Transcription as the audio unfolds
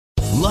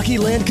Lucky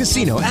Land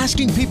Casino,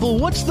 asking people,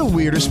 what's the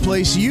weirdest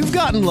place you've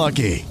gotten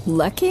lucky?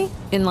 Lucky?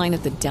 In line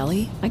at the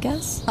deli, I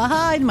guess?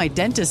 Aha, in my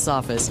dentist's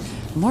office.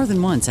 More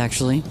than once,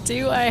 actually.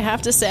 Do I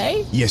have to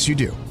say? Yes, you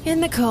do. In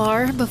the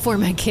car before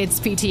my kids'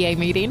 PTA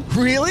meeting.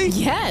 Really?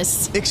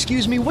 Yes.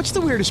 Excuse me, what's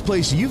the weirdest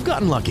place you've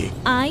gotten lucky?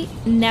 I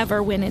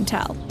never win and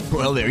tell.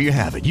 Well, there you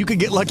have it. You can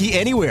get lucky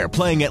anywhere,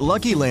 playing at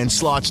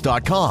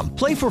LuckyLandSlots.com.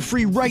 Play for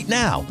free right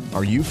now.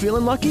 Are you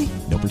feeling lucky?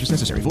 No purchase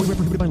necessary. Void where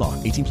prohibited by law.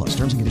 18 plus.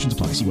 Terms and conditions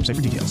apply. See website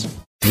for details.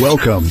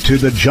 Welcome to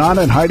the John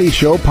and Heidi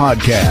Show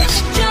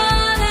podcast.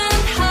 John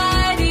and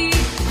Heidi.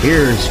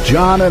 Here's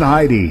John and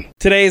Heidi.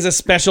 Today is a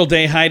special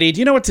day, Heidi.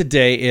 Do you know what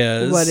today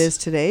is? What is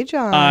today,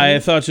 John? I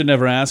thought you'd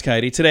never ask,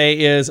 Heidi.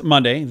 Today is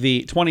Monday,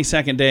 the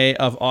 22nd day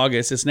of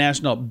August. It's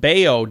National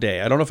Bao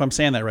Day. I don't know if I'm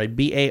saying that right.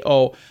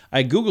 B-A-O.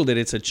 I Googled it.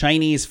 It's a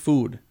Chinese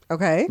food.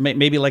 Okay.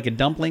 Maybe like a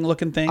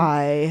dumpling-looking thing.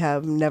 I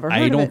have never heard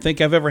of it. I don't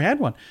think I've ever had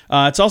one.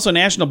 It's also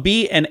National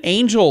Be an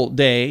Angel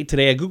Day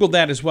today. I Googled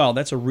that as well.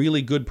 That's a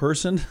really good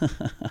person.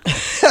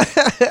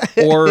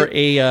 Or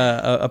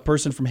a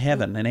person from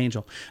heaven, an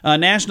angel.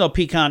 National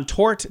Pecan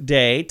Tort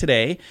Day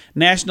today.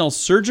 National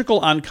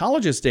Surgical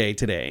Oncologist Day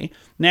today.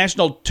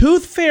 National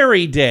Tooth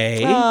Fairy Day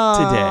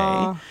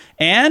today.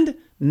 And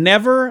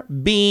Never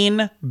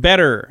Been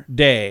Better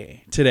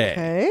Day today.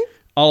 Okay.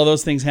 All of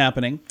those things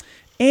happening.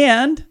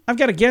 And I've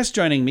got a guest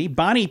joining me,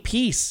 Bonnie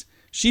Piesse.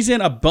 She's in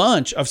a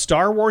bunch of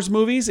Star Wars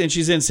movies, and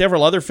she's in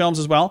several other films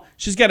as well.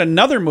 She's got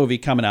another movie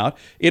coming out.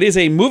 It is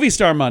a Movie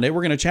Star Monday.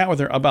 We're going to chat with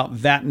her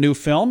about that new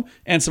film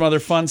and some other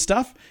fun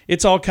stuff.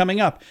 It's all coming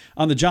up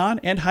on the John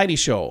and Heidi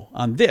Show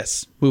on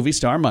this Movie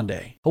Star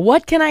Monday.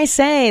 What can I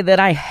say that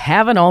I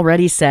haven't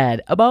already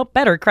said about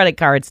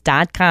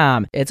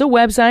BetterCreditCards.com? It's a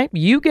website.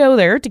 You go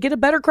there to get a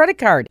better credit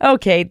card.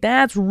 Okay,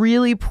 that's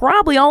really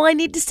probably all I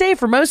need to say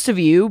for most of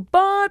you,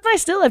 but I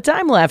still have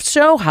time left,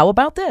 so how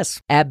about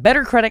this? At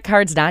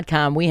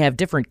BetterCreditCards.com, we have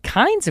different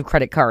kinds of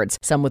credit cards,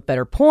 some with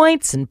better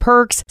points and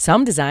perks,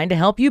 some designed to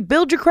help you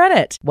build your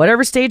credit.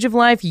 Whatever stage of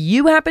life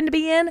you happen to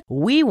be in,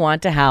 we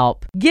want to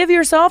help. Give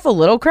yourself a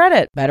little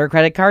credit.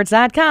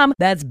 BetterCreditCards.com.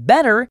 That's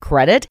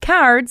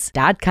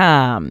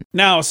BetterCreditCards.com.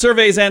 Now,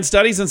 surveys and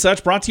studies and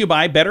such brought to you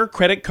by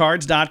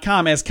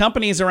BetterCreditCards.com. As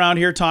companies around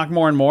here talk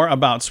more and more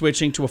about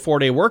switching to a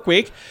 4-day work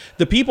week,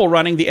 the people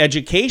running the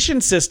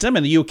education system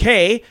in the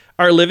UK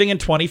are living in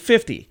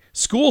 2050.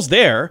 Schools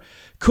there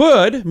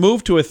could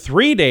move to a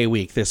 3-day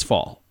week this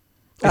fall.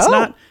 It's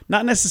not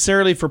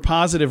necessarily for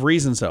positive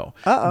reasons, though.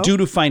 Due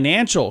to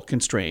financial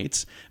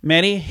constraints,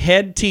 many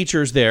head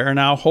teachers there are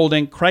now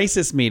holding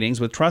crisis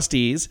meetings with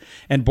trustees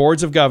and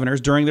boards of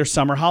governors during their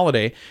summer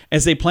holiday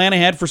as they plan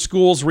ahead for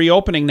schools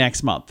reopening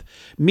next month.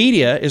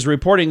 Media is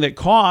reporting that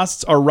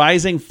costs are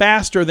rising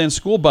faster than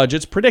school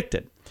budgets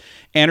predicted.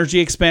 Energy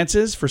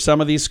expenses for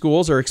some of these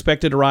schools are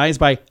expected to rise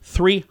by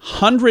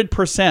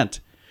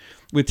 300%.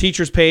 With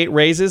teachers' pay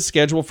raises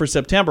scheduled for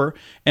September,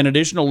 an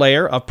additional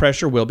layer of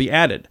pressure will be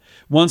added.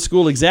 One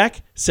school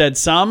exec said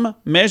some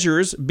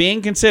measures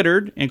being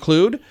considered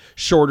include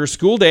shorter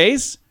school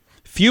days,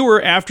 fewer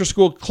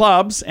after-school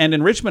clubs and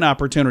enrichment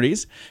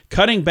opportunities,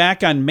 cutting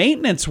back on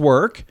maintenance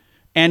work,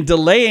 and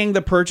delaying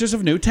the purchase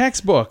of new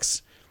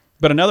textbooks.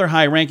 But another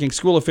high-ranking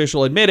school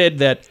official admitted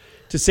that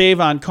to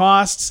save on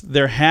costs,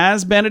 there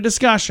has been a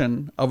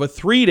discussion of a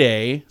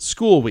 3-day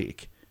school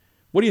week.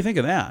 What do you think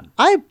of that?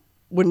 I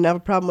wouldn't have a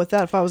problem with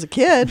that if I was a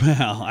kid.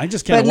 Well, I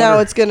just kind of But now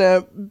it's going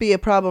to be a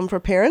problem for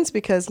parents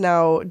because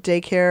now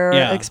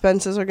daycare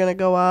expenses are going to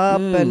go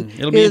up. And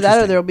it'll be either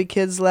that or there will be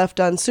kids left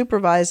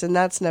unsupervised, and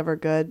that's never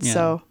good. Yeah.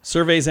 So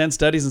surveys and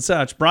studies and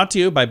such brought to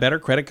you by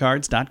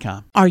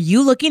BetterCreditCards.com. Are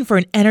you looking for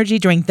an energy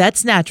drink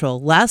that's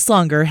natural, lasts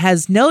longer,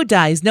 has no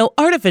dyes, no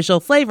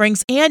artificial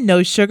flavorings, and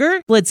no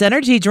sugar? Blitz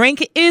Energy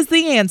Drink is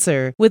the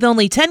answer. With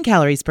only 10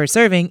 calories per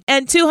serving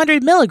and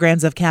 200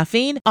 milligrams of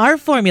caffeine, our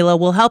formula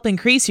will help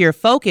increase your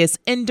focus,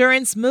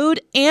 endurance, mood,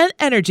 and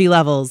energy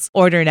levels.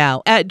 Order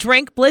now at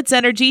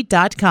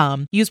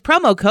drinkblitzenergy.com. Use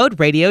promo code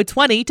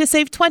RADIO20 to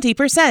save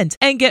 20%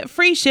 and get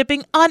free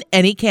shipping on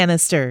any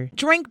canister.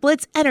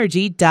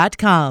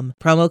 drinkblitzenergy.com.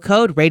 Promo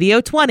code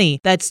RADIO20.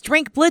 That's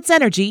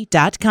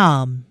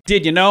drinkblitzenergy.com.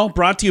 Did you know?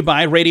 Brought to you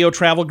by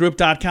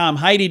RadioTravelGroup.com.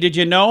 Heidi, did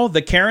you know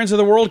the Karens of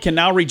the world can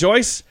now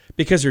rejoice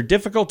because their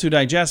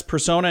difficult-to-digest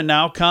persona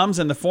now comes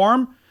in the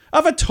form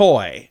of a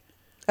toy?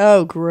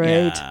 Oh,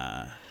 great.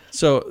 Yeah.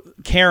 So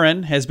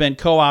Karen has been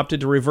co-opted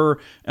to revere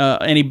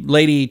any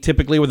lady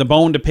typically with a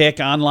bone to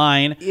pick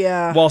online.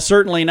 Yeah. While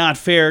certainly not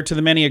fair to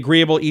the many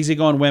agreeable,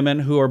 easygoing women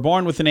who are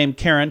born with the name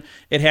Karen,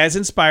 it has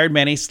inspired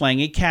many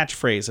slangy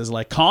catchphrases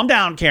like "Calm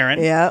down,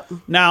 Karen." Yeah.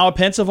 Now, a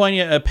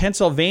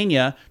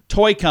Pennsylvania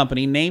toy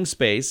company,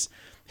 Namespace,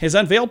 has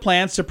unveiled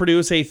plans to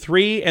produce a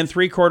 3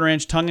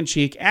 3/4-inch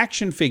tongue-in-cheek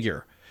action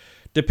figure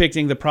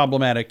depicting the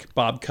problematic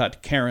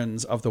bob-cut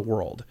Karens of the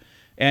world.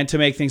 And to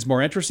make things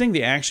more interesting,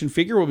 the action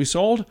figure will be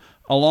sold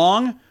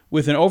along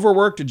with an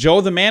overworked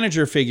Joe the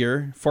Manager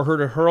figure for her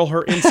to hurl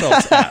her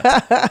insults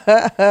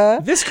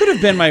at. This could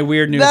have been my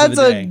weird news of the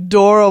day. That's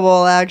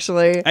adorable,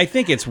 actually. I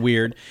think it's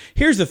weird.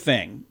 Here's the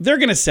thing. They're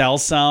going to sell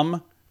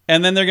some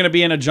And then they're going to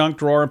be in a junk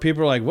drawer, and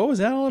people are like, what was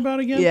that all about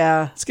again?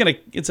 Yeah.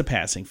 It's a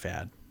passing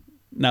fad.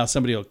 Now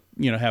somebody will,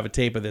 have a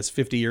tape of this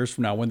 50 years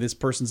from now when this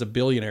person's a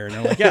billionaire, and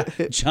they're like, yeah,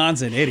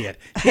 John's an idiot.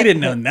 He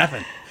didn't know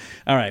nothing.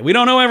 All right, we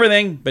don't know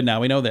everything, but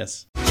now we know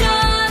this.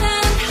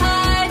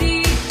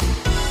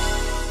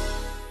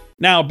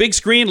 Now, big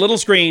screen, little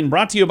screen,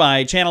 brought to you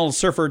by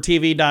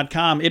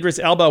ChannelSurferTV.com. Idris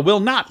Elba will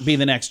not be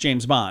the next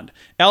James Bond.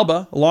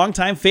 Elba, a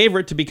longtime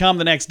favorite to become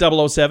the next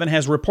 007,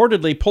 has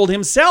reportedly pulled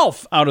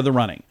himself out of the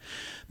running.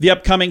 The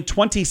upcoming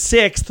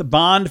 26th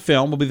Bond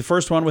film will be the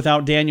first one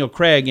without Daniel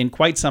Craig in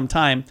quite some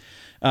time,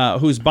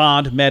 whose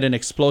Bond met an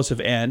explosive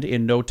end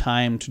in No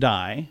Time to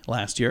Die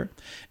last year.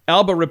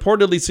 Elba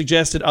reportedly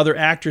suggested other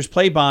actors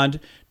play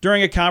Bond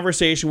during a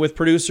conversation with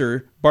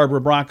producer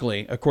Barbara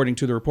Broccoli, according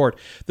to the report.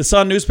 The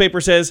Sun newspaper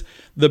says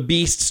the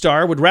Beast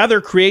star would rather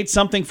create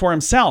something for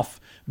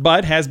himself,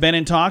 but has been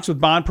in talks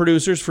with Bond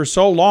producers for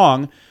so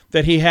long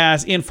that he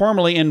has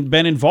informally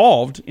been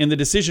involved in the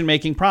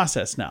decision-making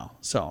process now.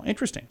 So,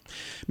 interesting.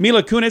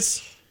 Mila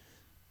Kunis,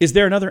 is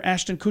there another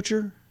Ashton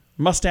Kutcher?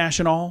 Mustache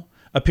and all?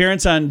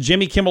 Appearance on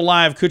Jimmy Kimmel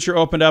Live, Kutcher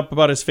opened up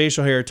about his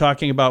facial hair,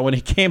 talking about when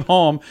he came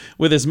home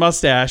with his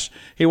mustache.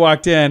 He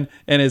walked in,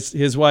 and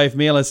his wife,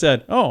 Mila,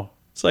 said, oh,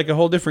 it's like a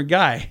whole different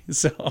guy.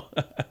 So,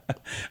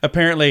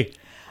 apparently.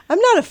 I'm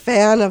not a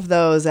fan of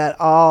those at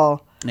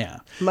all. Yeah.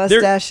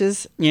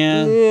 Mustaches.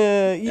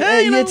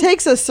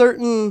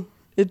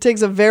 It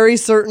takes a very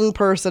certain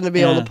person to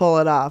be able to pull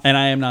it off. And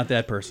I am not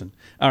that person.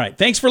 All right.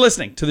 Thanks for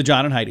listening to The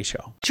John and Heidi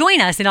Show.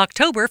 Join us in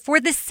October for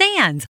The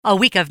Sands, a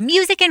week of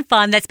music and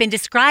fun that's been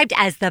described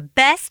as the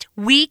best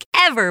week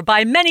ever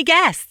by many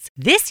guests.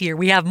 This year,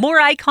 we have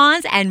more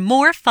icons and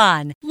more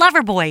fun.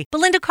 Loverboy,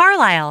 Belinda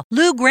Carlisle,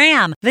 Lou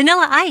Gramm,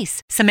 Vanilla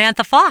Ice,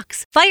 Samantha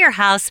Fox,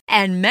 Firehouse,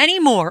 and many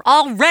more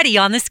already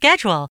on the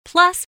schedule.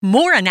 Plus,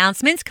 more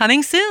announcements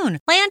coming soon.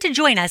 Plan to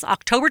join us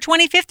October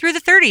 25th through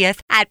the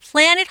 30th at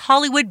Planet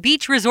Hollywood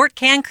Beach Resort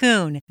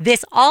Cancun.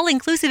 This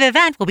all-inclusive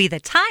event will be the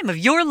time of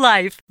your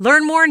life.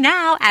 Learn more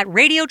now at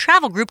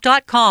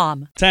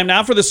radiotravelgroup.com. Time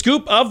now for the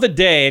scoop of the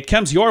day. It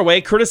comes your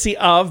way courtesy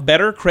of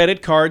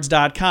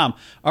bettercreditcards.com.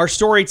 Our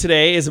story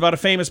today is about a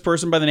famous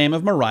person by the name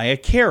of Mariah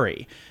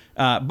Carey.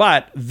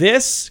 But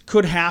this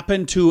could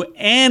happen to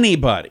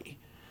anybody.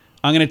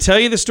 I'm going to tell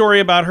you the story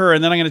about her,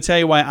 and then I'm going to tell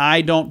you why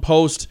I don't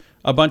post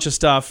a bunch of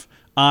stuff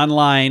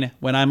online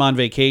when I'm on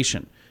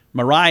vacation.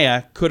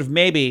 Mariah could have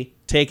maybe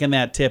taken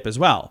that tip as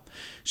well.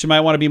 She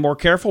might want to be more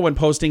careful when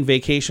posting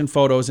vacation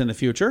photos in the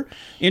future.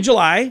 In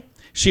July,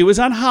 she was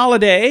on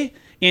holiday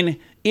in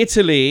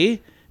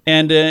Italy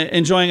and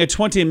enjoying a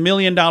 $20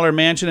 million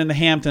mansion in the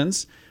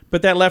Hamptons,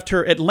 but that left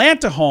her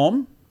Atlanta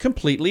home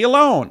completely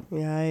alone.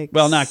 Yikes.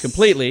 Well, not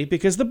completely,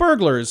 because the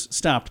burglars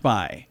stopped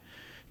by.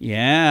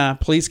 Yeah,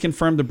 police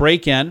confirmed the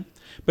break-in,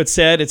 but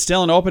said it's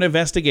still an open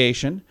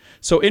investigation,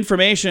 so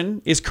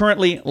information is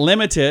currently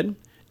limited.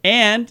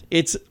 And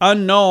it's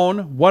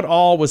unknown what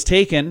all was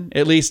taken,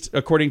 at least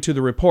according to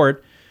the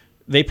report.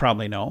 They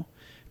probably know.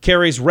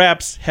 Carey's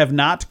reps have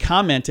not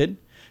commented.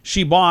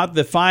 She bought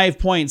the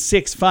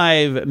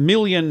 $5.65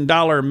 million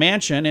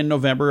mansion in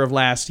November of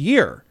last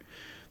year.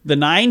 The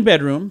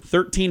 9-bedroom,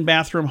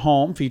 13-bathroom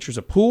home features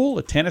a pool,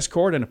 a tennis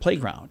court, and a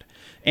playground.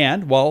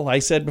 And, well, I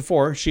said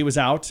before, she was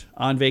out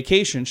on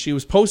vacation. She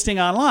was posting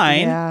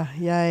online. Yeah,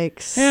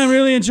 yikes. Hey, I'm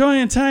really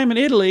enjoying time in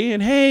Italy.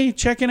 And, hey,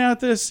 checking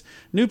out this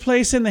new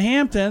place in the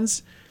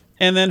Hamptons.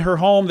 And then her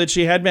home that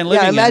she had been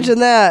living in. Yeah, imagine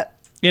that.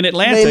 In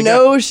Atlanta. They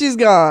know she's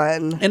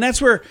gone. And that's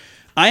where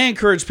I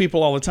encourage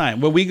people all the time.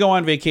 When we go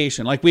on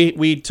vacation, like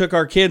we took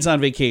our kids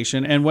on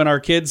vacation. And when our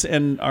kids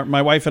and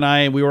my wife and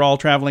I, we were all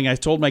traveling, I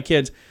told my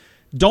kids,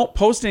 don't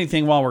post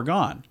anything while we're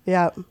gone.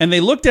 Yeah. And they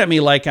looked at me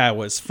like I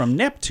was from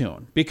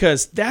Neptune,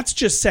 because that's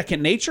just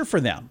second nature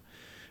for them.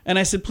 And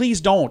I said,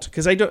 please don't,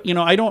 because I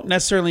don't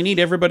necessarily need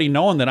everybody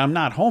knowing that I'm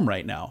not home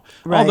right now.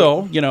 Right.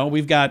 Although,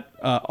 we've got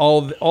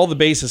all the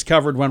bases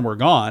covered when we're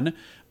gone.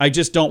 I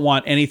just don't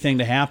want anything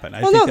to happen.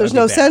 There's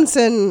no sense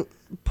in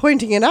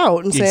pointing it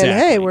out and saying,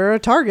 hey, we're a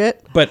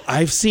target. But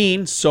I've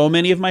seen so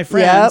many of my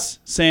friends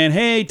saying,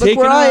 hey,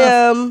 taking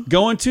off,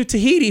 going to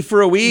Tahiti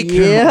for a week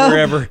or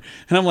wherever.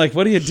 And I'm like,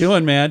 what are you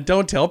doing, man?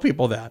 Don't tell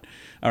people that.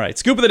 All right,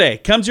 scoop of the day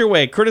comes your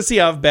way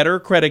courtesy of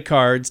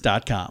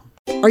bettercreditcards.com.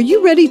 Are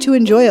you ready to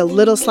enjoy a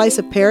little slice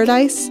of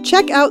paradise?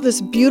 Check out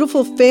this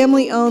beautiful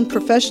family-owned,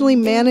 professionally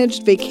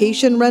managed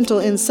vacation rental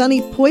in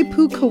sunny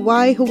Poipu,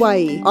 Kauai,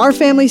 Hawaii. Our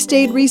family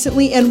stayed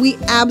recently and we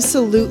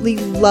absolutely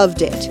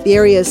loved it. The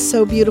area is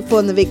so beautiful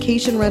and the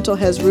vacation rental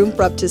has room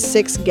for up to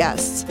 6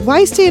 guests.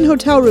 Why stay in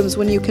hotel rooms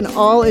when you can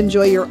all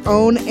enjoy your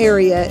own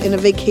area in a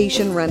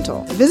vacation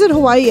rental? Visit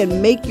Hawaii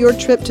and make your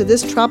trip to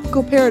this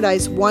tropical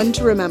paradise one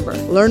to remember.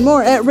 Learn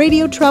more at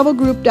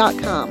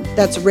radiotravelgroup.com.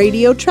 That's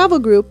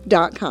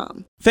radiotravelgroup.com.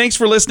 Thanks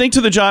for listening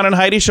to the John and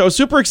Heidi Show.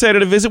 Super excited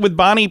to visit with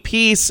Bonnie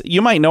Piesse.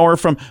 You might know her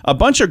from a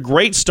bunch of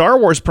great Star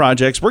Wars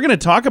projects. We're going to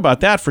talk about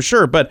that for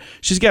sure, but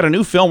she's got a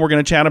new film we're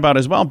going to chat about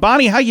as well.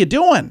 Bonnie, how you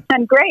doing?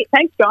 I'm great.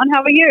 Thanks, John.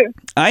 How are you?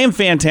 I am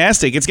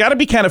fantastic. It's got to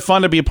be kind of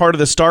fun to be a part of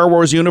the Star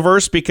Wars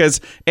universe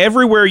because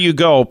everywhere you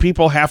go,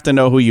 people have to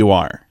know who you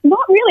are.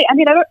 Not really. I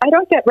mean, I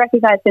don't get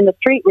recognized in the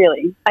street,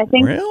 really. I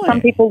think some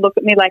people look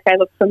at me like I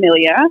look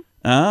familiar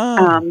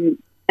and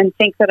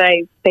think that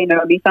they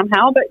know me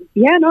somehow. But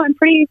yeah, no, I'm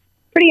pretty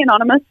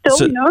anonymous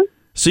still, you know.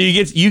 So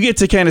you get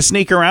to kind of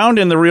sneak around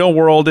in the real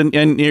world,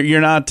 and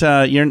you're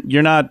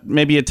not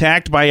maybe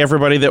attacked by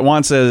everybody that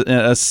wants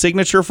a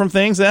signature from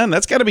things. Then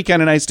that's got to be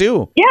kind of nice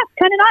too. Yeah, it's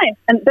kind of nice.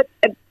 And but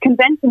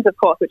conventions, of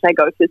course, which I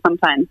go to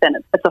sometimes, then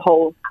it's a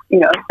whole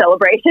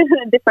celebration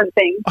and a different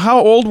thing. How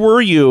old were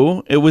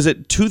you? Was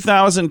it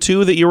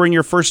 2002 that you were in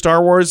your first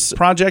Star Wars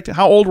project?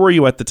 How old were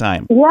you at the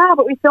time? Yeah,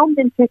 but we filmed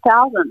in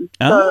 2000.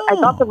 So I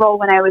got the role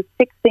when I was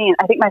 16.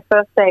 I think my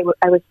first day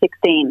I was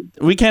 16.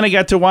 We kind of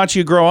got to watch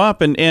you grow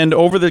up, and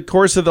over the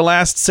course of the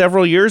last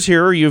several years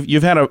here,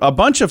 you've had a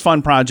bunch of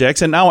fun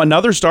projects, and now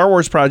another Star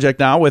Wars project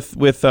now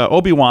with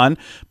Obi-Wan.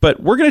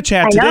 But we're going to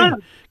chat today.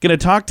 Going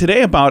to talk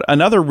today about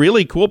another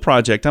really cool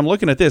project. I'm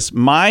looking at this,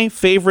 My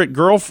Favorite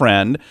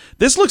Girlfriend.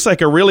 This looks like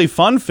a really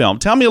fun film.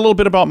 Tell me a little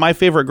bit about My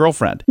Favorite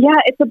Girlfriend. Yeah,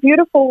 it's a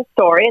beautiful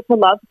story. It's a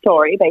love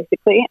story,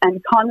 basically.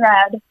 And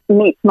Conrad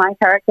meets my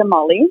character,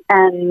 Molly,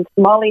 and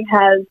Molly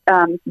has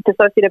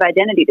dissociative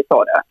identity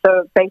disorder.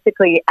 So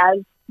basically, as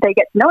they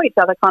get to know each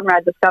other,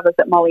 Conrad discovers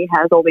that Molly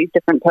has all these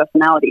different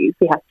personalities.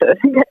 He has to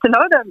get to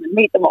know them and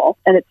meet them all.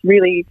 And it's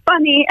really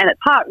funny and it's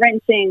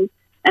heart-wrenching.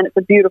 And it's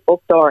a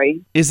beautiful story.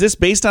 Is this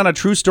based on a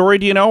true story,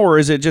 do you know, or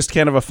is it just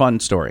kind of a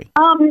fun story?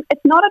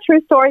 It's not a true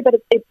story, but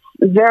it's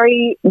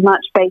very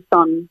much based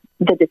on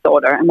the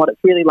disorder and what it's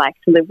really like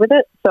to live with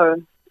it.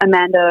 So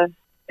Amanda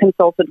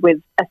consulted with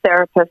a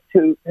therapist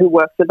who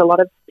works with a lot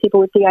of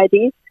people with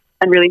DID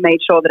and really made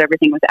sure that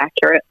everything was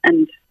accurate.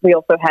 And we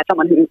also had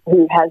someone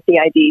who has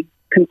DID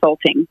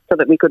consulting so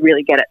that we could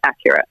really get it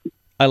accurate.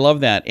 I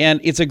love that.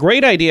 And it's a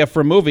great idea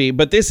for a movie,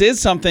 but this is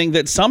something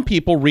that some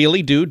people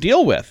really do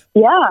deal with.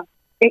 Yeah.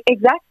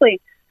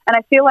 Exactly. And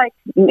I feel like,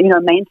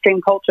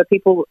 mainstream culture,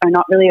 people are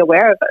not really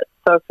aware of it.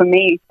 So for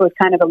me, it was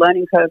kind of a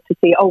learning curve to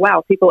see, oh,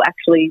 wow, people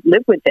actually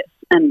live with this.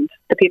 And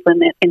the people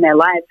in their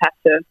lives have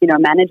to,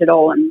 manage it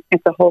all. And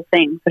it's a whole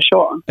thing for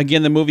sure.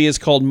 Again, the movie is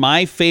called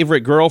My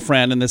Favorite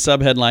Girlfriend, and the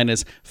subheadline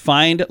is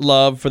Find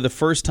Love for the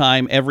First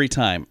Time Every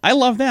Time. I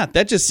love that.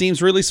 That just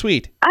seems really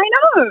sweet. I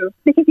know,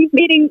 because he's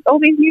meeting all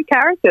these new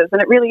characters.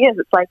 And it really is.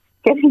 It's like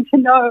getting to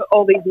know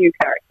all these new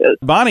characters.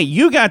 Bonnie,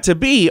 you got to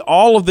be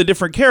all of the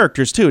different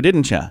characters too,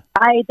 didn't you?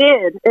 I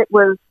did. It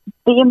was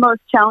the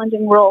most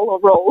challenging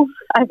roles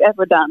I've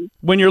ever done.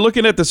 When you're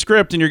looking at the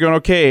script and you're going,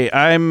 okay,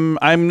 I'm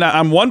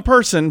one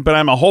person, but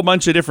I'm a whole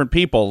bunch of different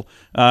people.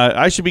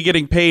 I should be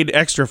getting paid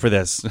extra for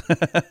this.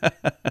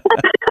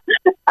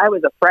 I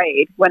was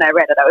afraid when I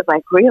read it. I was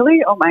like,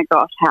 really? Oh my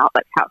gosh, how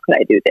could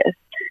I do this?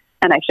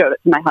 And I showed it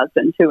to my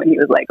husband too, and he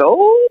was like,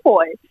 "Oh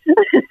boy!"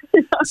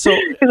 So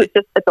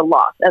it's a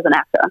loss as an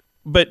actor.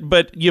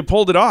 But you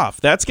pulled it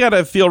off. That's got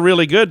to feel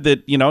really good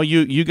that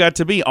you got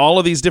to be all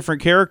of these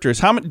different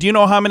characters. Do you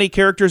know how many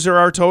characters there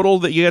are total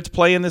that you get to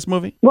play in this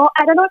movie? Well,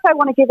 I don't know if I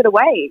want to give it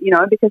away,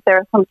 because there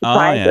are some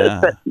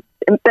surprises,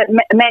 but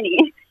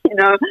many,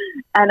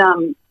 And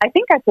I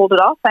think I pulled it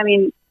off. I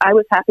mean, I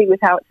was happy with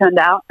how it turned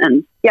out,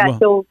 and I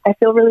feel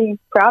really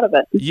proud of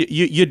it.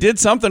 You did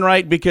something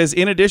right, because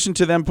in addition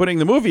to them putting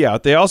the movie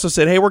out, they also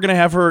said, hey, we're going to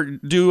have her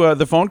do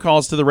the phone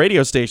calls to the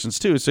radio stations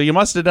too. So you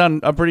must have done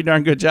a pretty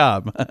darn good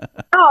job.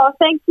 Oh,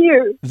 thank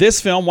you.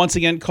 This film, once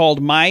again,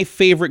 called My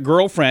Favorite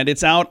Girlfriend.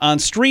 It's out on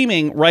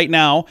streaming right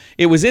now.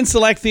 It was in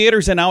select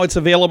theaters, and now it's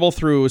available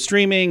through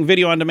streaming,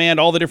 video on demand,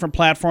 all the different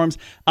platforms.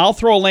 I'll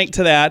throw a link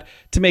to that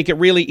to make it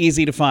really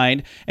easy to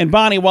find. And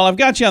Bonnie, while I've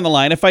got you on the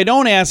line, if I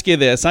don't ask you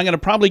this, I'm going to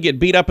probably get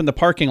beat up in the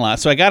parking lot.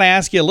 So I got to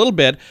ask you a little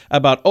bit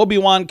about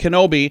Obi-Wan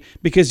Kenobi,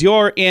 because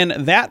you're in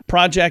that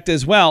project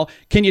as well.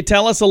 Can you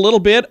tell us a little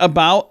bit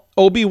about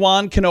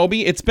Obi-Wan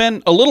Kenobi? It's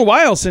been a little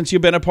while since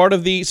you've been a part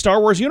of the Star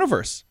Wars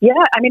universe. Yeah,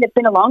 I mean, it's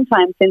been a long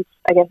time since,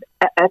 I guess,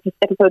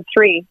 episode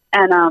 3.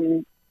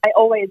 And I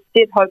always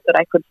did hope that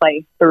I could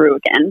play Beru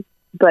again,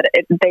 but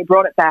they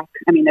brought it back.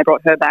 I mean, they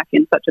brought her back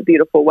in such a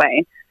beautiful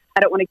way. I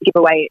don't want to give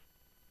away,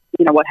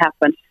 what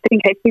happened, in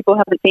case people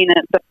haven't seen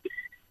it, but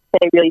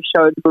they really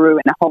showed Beru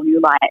in a whole new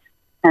light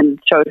and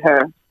showed her,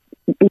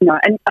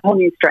 a whole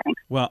new strength.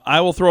 Well, I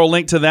will throw a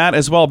link to that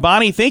as well.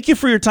 Bonnie, thank you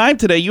for your time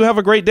today. You have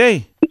a great day.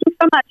 Thank you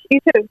so much. You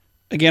too.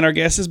 Again, our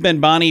guest has been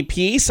Bonnie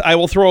Piesse. I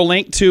will throw a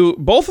link to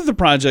both of the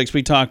projects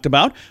we talked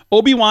about.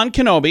 Obi-Wan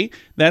Kenobi,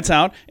 That's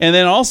out. And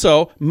then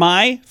also,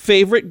 My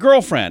Favorite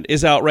Girlfriend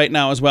is out right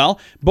now as well.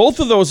 Both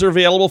of those are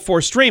available for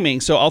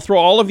streaming. So I'll throw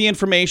all of the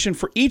information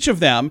for each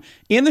of them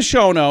in the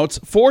show notes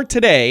for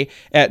today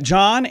at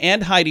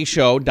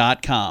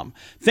johnandheidishow.com.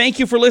 Thank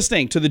you for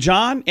listening to the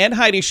John and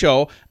Heidi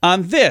Show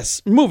on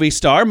this Movie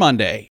Star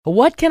Monday.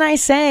 What can I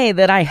say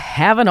that I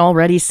haven't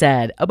already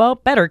said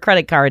about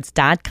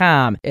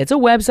bettercreditcards.com? It's a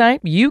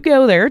website. You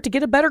go there to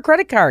get a better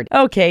credit card.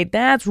 Okay,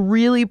 that's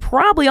really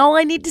probably all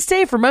I need to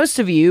say for most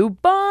of you,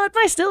 but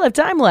I still have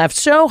time left,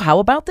 so how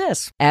about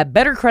this? At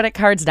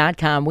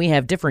bettercreditcards.com, we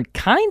have different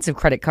kinds of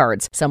credit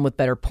cards, some with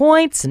better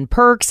points and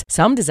perks,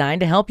 some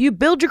designed to help you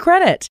build your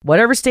credit.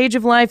 Whatever stage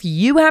of life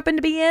you happen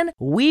to be in,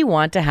 we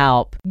want to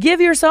help.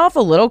 Give yourself a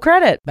little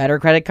credit.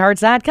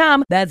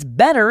 Bettercreditcards.com. That's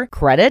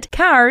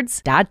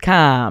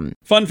bettercreditcards.com.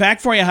 Fun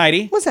fact for you,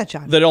 Heidi. What's that,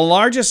 John? The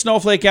largest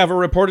snowflake ever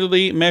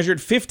reportedly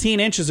measured 15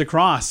 inches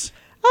across.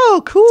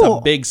 Oh, cool. It's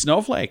a big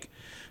snowflake.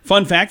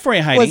 Fun fact for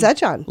you, Heidi. What's that,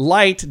 John?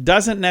 Light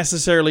doesn't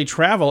necessarily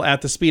travel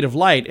at the speed of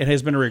light. It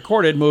has been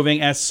recorded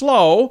moving as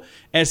slow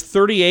as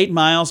 38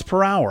 miles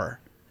per hour.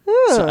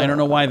 So I don't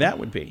know why that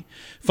would be.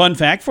 Fun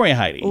fact for you,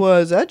 Heidi.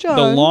 What's that, John?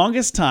 The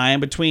longest time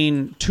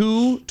between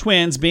two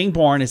twins being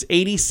born is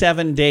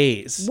 87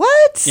 days.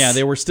 What? Yeah,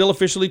 they were still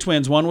officially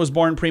twins. One was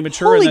born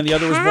premature, Holy and then the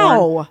other was cow.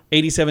 born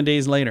 87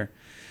 days later.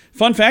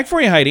 Fun fact for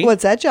you, Heidi.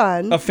 What's that,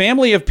 John? A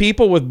family of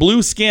people with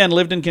blue skin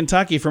lived in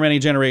Kentucky for many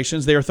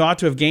generations. They are thought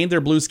to have gained their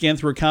blue skin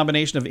through a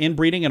combination of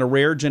inbreeding and a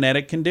rare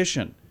genetic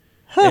condition.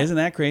 Isn't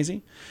that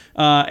crazy?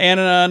 And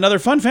another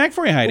fun fact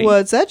for you, Heidi.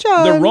 What's that,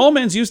 John? The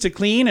Romans used to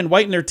clean and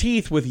whiten their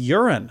teeth with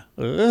urine.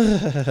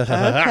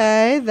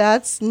 Okay,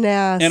 that's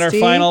nasty. And our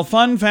final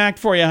fun fact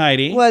for you,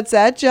 Heidi. What's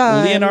that,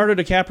 John? Leonardo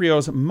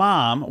DiCaprio's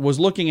mom was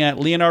looking at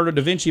Leonardo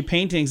da Vinci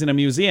paintings in a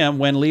museum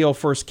when Leo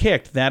first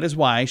kicked. That is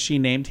why she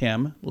named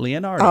him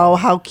Leonardo. Oh,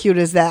 how cute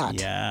is that?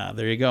 Yeah,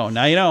 there you go.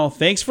 Now you know.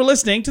 Thanks for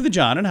listening to the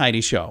John and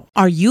Heidi Show.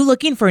 Are you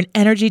looking for an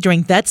energy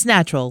drink that's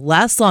natural,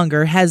 lasts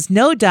longer, has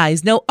no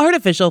dyes, no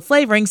artificial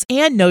flavorings,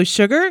 and no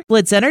sugar?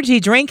 Blitz Energy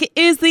Drink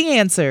is the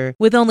answer.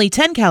 With only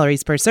 10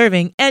 calories per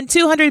serving and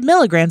 200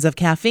 milligrams of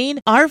caffeine,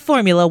 our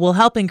formula will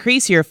help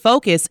increase your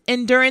focus,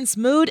 endurance,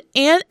 mood,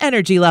 and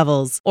energy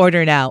levels.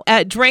 Order now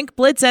at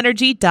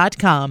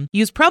drinkblitzenergy.com.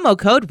 Use promo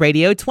code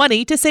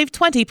RADIO20 to save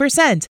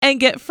 20% and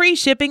get free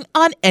shipping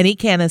on any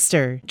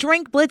canister.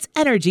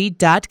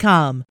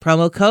 drinkblitzenergy.com.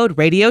 Promo code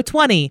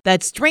RADIO20.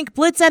 That's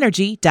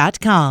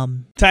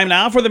drinkblitzenergy.com. Time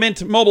now for the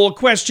Mint Mobile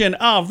question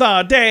of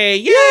the day.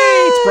 Yay!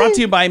 It's brought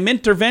to you by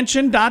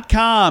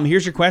mintervention.com.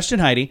 Here's your question,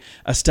 Heidi.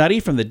 A study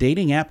from the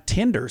dating app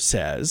Tinder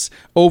says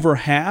over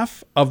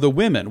half of the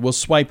women will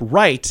swipe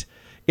right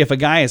if a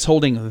guy is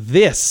holding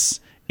this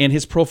in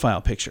his profile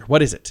picture.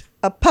 What is it?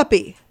 A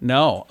puppy.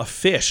 No, a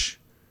fish.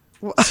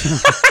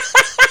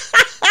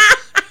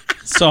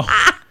 So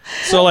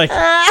like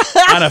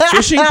on a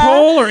fishing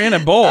pole or in a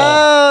bowl?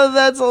 Oh,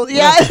 that's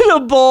in a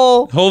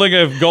bowl. Holding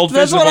a goldfish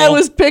That's in a what bowl. I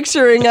was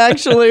picturing,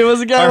 actually,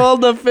 was a guy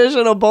holding a fish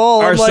in a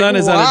bowl. Our I'm son like,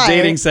 is on a why?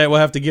 dating site. We'll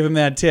have to give him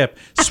that tip.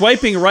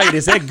 Swiping right,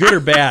 is that good or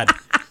bad?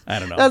 I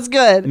don't know. That's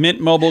good.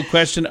 Mint Mobile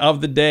question of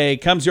the day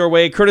comes your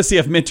way courtesy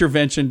of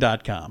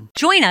mintervention.com.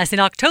 Join us in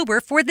October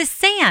for The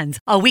Sands,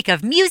 a week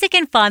of music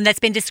and fun that's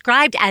been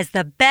described as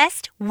the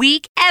best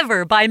week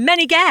ever by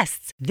many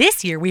guests.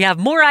 This year we have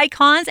more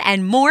icons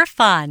and more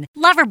fun.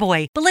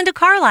 Loverboy, Belinda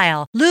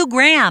Carlisle, Lou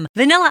Gramm,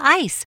 Vanilla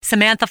Ice,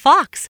 Samantha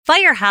Fox,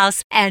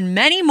 Firehouse, and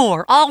many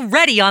more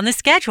already on the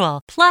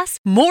schedule. Plus,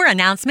 more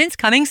announcements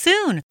coming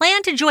soon.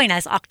 Plan to join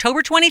us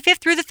October 25th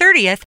through the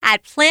 30th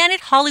at Planet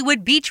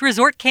Hollywood Beach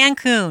Resort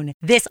Cancun.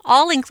 This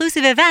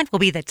all-inclusive event will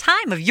be the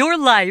time of your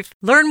life.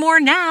 Learn more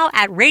now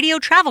at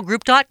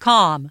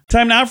radiotravelgroup.com.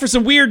 Time now for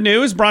some weird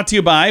news brought to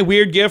you by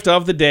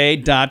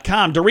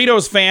weirdgiftoftheday.com.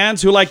 Doritos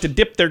fans who like to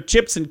dip their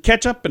chips in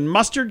ketchup and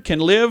mustard can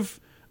live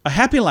a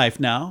happy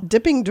life now.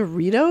 Dipping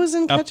Doritos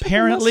in ketchup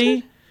Apparently, and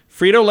mustard?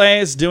 Frito-Lay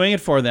is doing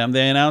it for them.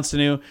 They announced a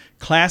new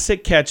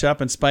classic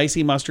ketchup and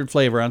spicy mustard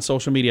flavor on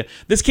social media.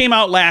 This came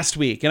out last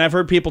week, and I've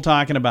heard people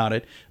talking about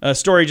it. A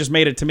story just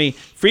made it to me.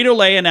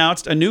 Frito-Lay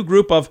announced a new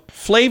group of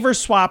flavor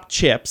swap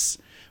chips,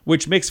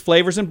 which mix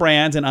flavors and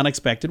brands in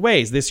unexpected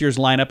ways. This year's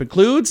lineup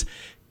includes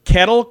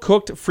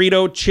kettle-cooked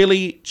Frito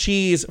chili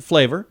cheese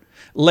flavor,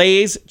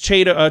 Lay's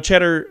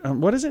cheddar,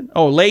 what is it?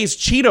 Oh, Lay's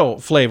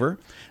Cheeto flavor,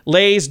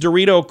 Lay's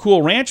Dorito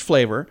Cool Ranch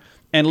flavor,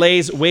 and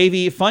Lay's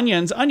Wavy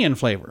Funyuns onion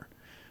flavor.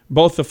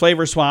 Both the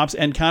flavor swaps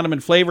and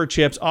condiment flavor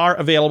chips are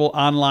available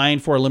online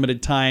for a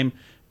limited time.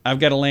 I've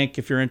got a link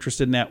if you're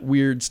interested in that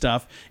weird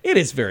stuff. It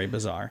is very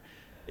bizarre.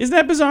 Isn't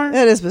that bizarre?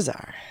 It is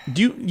bizarre.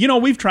 You know,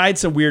 we've tried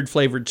some weird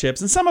flavored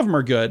chips, and some of them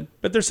are good,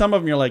 but there's some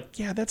of them you're like,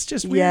 yeah, that's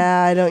just weird.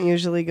 Yeah, I don't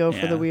usually go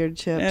for the weird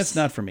chips. That's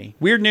not for me.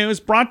 Weird news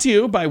brought to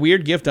you by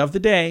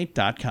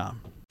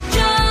weirdgiftoftheday.com.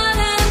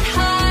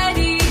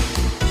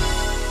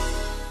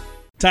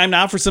 Time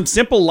now for some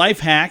simple life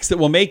hacks that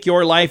will make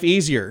your life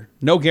easier.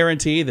 No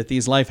guarantee that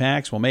these life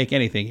hacks will make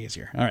anything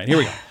easier. All right, here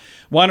we go.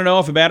 Want to know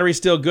if a battery's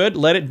still good?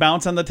 Let it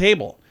bounce on the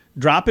table.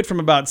 Drop it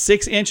from about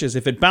 6 inches.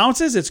 If it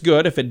bounces, it's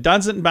good. If it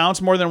doesn't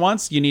bounce more than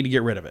once, you need to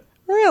get rid of it.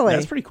 Really?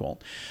 That's pretty cool.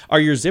 Are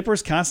your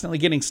zippers constantly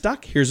getting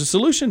stuck? Here's a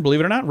solution, believe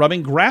it or not.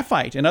 Rubbing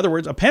graphite, in other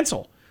words, a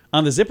pencil,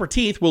 on the zipper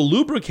teeth will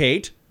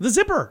lubricate the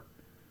zipper.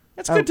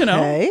 That's good to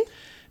know.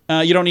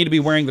 You don't need to be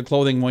wearing the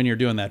clothing when you're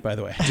doing that, by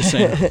the way. Just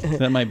saying.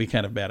 That might be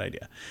kind of a bad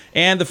idea.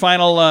 And the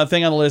final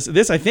thing on the list,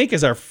 this I think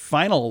is our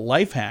final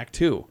life hack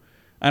too.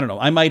 I don't know.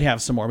 I might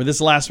have some more, but this is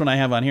the last one I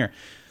have on here.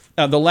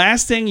 The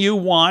last thing you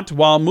want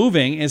while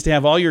moving is to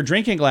have all your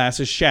drinking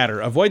glasses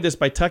shatter. Avoid this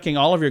by tucking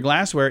all of your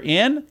glassware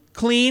in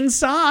clean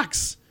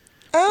socks.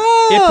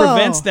 Oh. It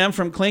prevents them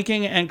from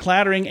clinking and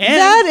clattering. And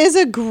that is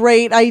a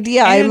great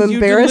idea. I'm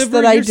embarrassed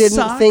that I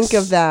didn't think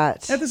of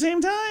that. At the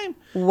same time.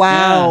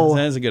 Wow. Yeah,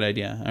 that is a good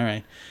idea. All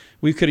right.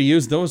 We could have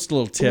used those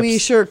little tips. We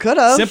sure could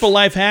have. Simple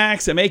life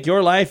hacks that make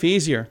your life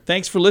easier.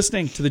 Thanks for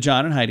listening to The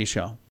John and Heidi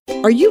Show.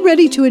 Are you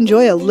ready to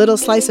enjoy a little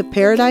slice of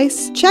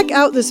paradise? Check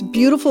out this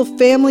beautiful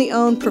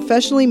family-owned,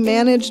 professionally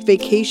managed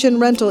vacation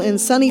rental in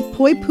sunny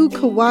Piesse,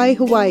 Kauai,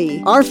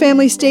 Hawaii. Our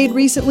family stayed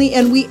recently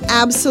and we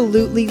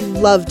absolutely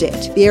loved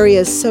it. The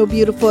area is so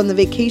beautiful and the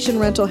vacation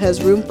rental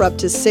has room for up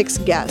to 6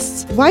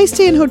 guests. Why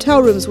stay in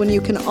hotel rooms when you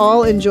can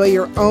all enjoy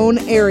your own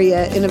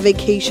area in a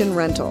vacation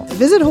rental?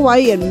 Visit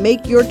Hawaii and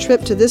make your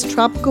trip to this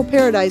tropical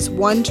paradise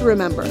one to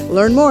remember.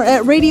 Learn more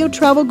at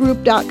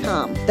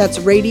radiotravelgroup.com. That's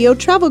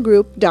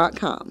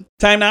radiotravelgroup.com.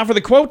 Time now for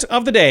the quote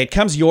of the day. It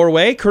comes your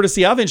way,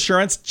 courtesy of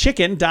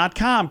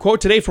InsuranceChicken.com. Quote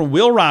today from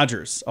Will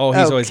Rogers. Oh,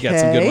 he's always got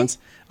some good ones.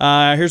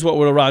 Here's what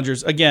Will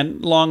Rogers, again,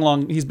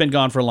 he's been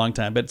gone for a long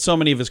time, but so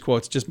many of his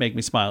quotes just make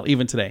me smile,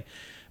 even today.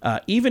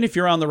 Even if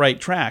you're on the right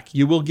track,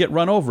 you will get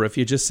run over if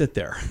you just sit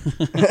there.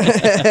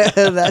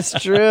 That's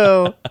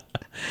true.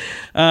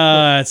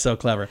 That's so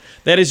clever.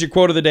 That is your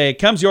quote of the day. It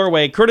comes your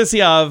way,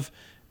 courtesy of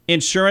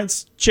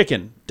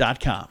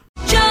InsuranceChicken.com.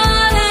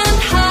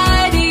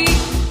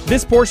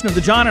 This portion of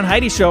the John and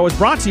Heidi Show is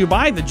brought to you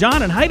by the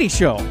John and Heidi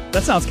Show.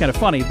 That sounds kind of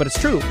funny, but it's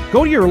true.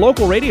 Go to your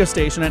local radio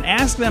station and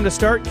ask them to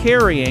start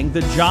carrying the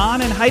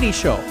John and Heidi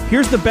Show.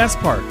 Here's the best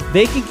part.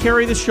 They can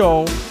carry the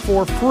show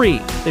for free.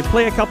 They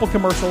play a couple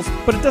commercials,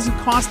 but it doesn't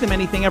cost them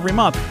anything every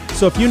month.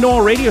 So if you know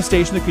a radio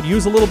station that could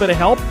use a little bit of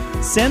help,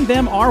 send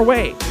them our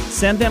way.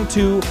 Send them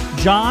to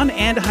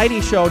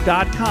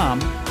johnandheidishow.com.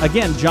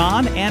 Again,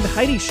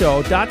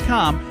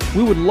 johnandheidishow.com.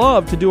 We would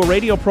love to do a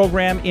radio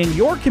program in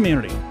your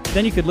community.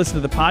 Then you could listen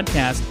to the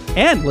podcast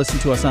and listen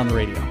to us on the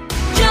radio.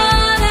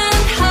 John and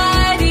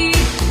Heidi.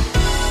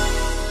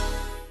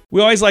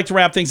 We always like to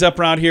wrap things up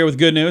around here with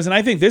good news, and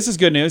I think this is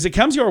good news. It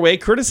comes your way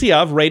courtesy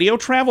of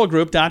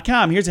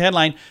radiotravelgroup.com. Here's a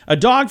headline. A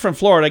dog from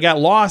Florida got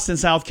lost in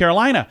South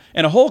Carolina,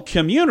 and a whole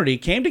community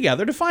came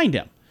together to find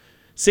him.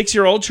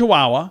 6-year-old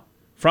Chihuahua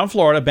from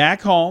Florida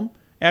back home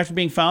after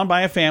being found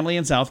by a family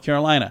in South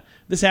Carolina.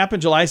 This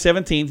happened July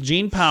 17th.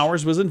 Jean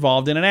Powers was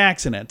involved in an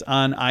accident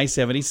on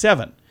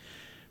I-77.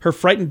 Her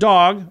frightened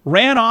dog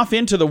ran off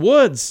into the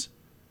woods.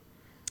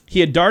 He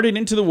had darted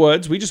into the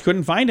woods. We just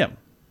couldn't find him.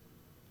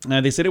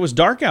 They said it was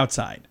dark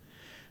outside.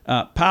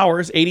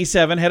 Powers,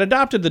 87, had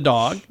adopted the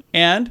dog,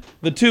 and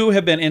the two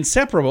have been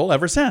inseparable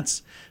ever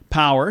since.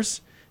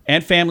 Powers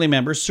and family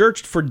members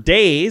searched for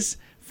days.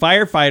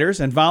 Firefighters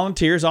and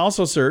volunteers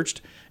also searched.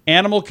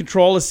 Animal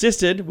control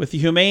assisted with the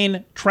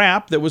humane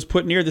trap that was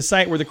put near the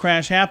site where the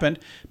crash happened.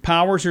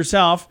 Powers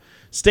herself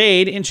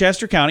stayed in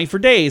Chester County for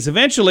days.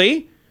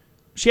 Eventually,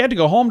 she had to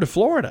go home to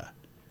Florida,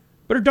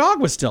 but her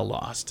dog was still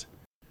lost.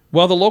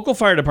 Well, the local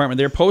fire department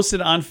there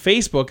posted on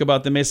Facebook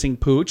about the missing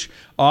pooch.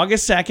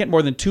 August 2nd,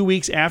 more than 2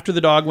 weeks after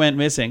the dog went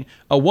missing,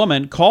 a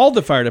woman called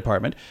the fire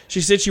department.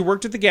 She said she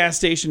worked at the gas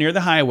station near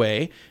the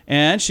highway,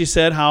 and she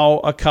said how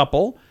a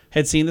couple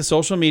had seen the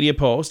social media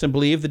post and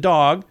believed the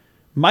dog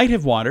might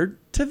have wandered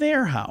to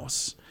their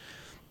house.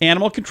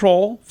 Animal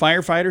control,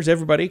 firefighters,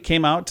 everybody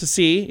came out to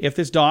see if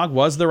this dog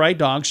was the right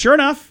dog. Sure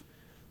enough,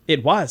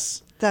 it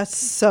was. That's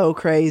so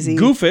crazy.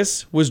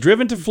 Goofus was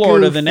driven to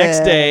Florida the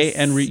next day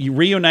and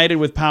reunited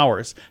with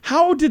Powers.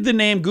 How did the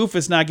name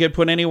Goofus not get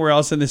put anywhere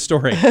else in this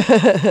story?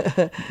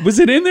 Was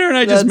it in there and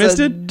I just missed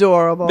it?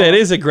 Adorable. That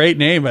is a great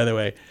name, by the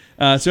way.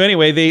 So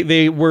anyway,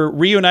 they were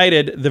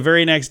reunited the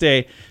very next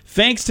day.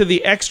 Thanks to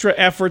the extra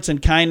efforts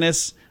and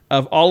kindness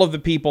of all of the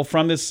people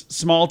from this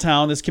small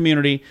town, this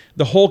community,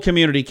 the whole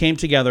community came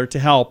together to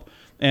help.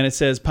 And it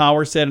says,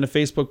 Power said in a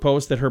Facebook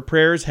post that her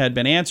prayers had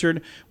been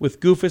answered with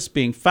Goofus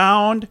being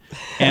found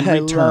and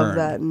returned. I love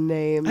that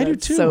name. I do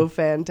too. So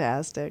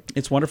fantastic.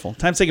 It's wonderful.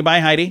 Time to say goodbye,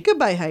 Heidi.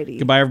 Goodbye, Heidi.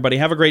 Goodbye, everybody.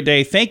 Have a great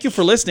day. Thank you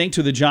for listening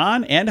to the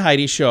John and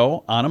Heidi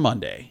Show on a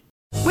Monday.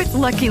 With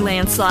Lucky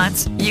Land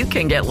Slots, you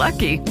can get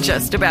lucky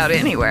just about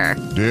anywhere.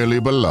 Dearly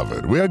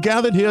beloved, we are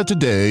gathered here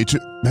today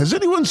to... Has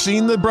anyone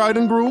seen the bride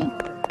and groom?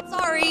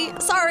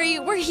 Sorry,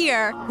 we're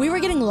here. We were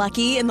getting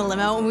lucky in the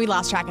limo and we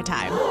lost track of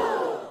time.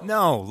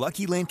 No,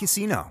 Lucky Land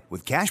Casino,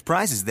 with cash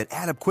prizes that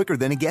add up quicker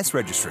than a guest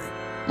registry.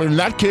 In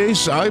that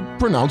case, I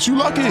pronounce you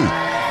lucky.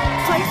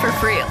 Play for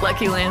free at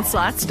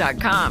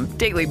LuckyLandSlots.com.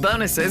 Daily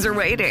bonuses are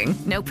waiting.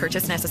 No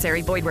purchase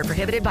necessary. Void where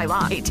prohibited by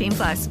law.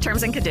 18+.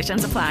 Terms and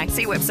conditions apply.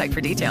 See website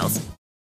for details.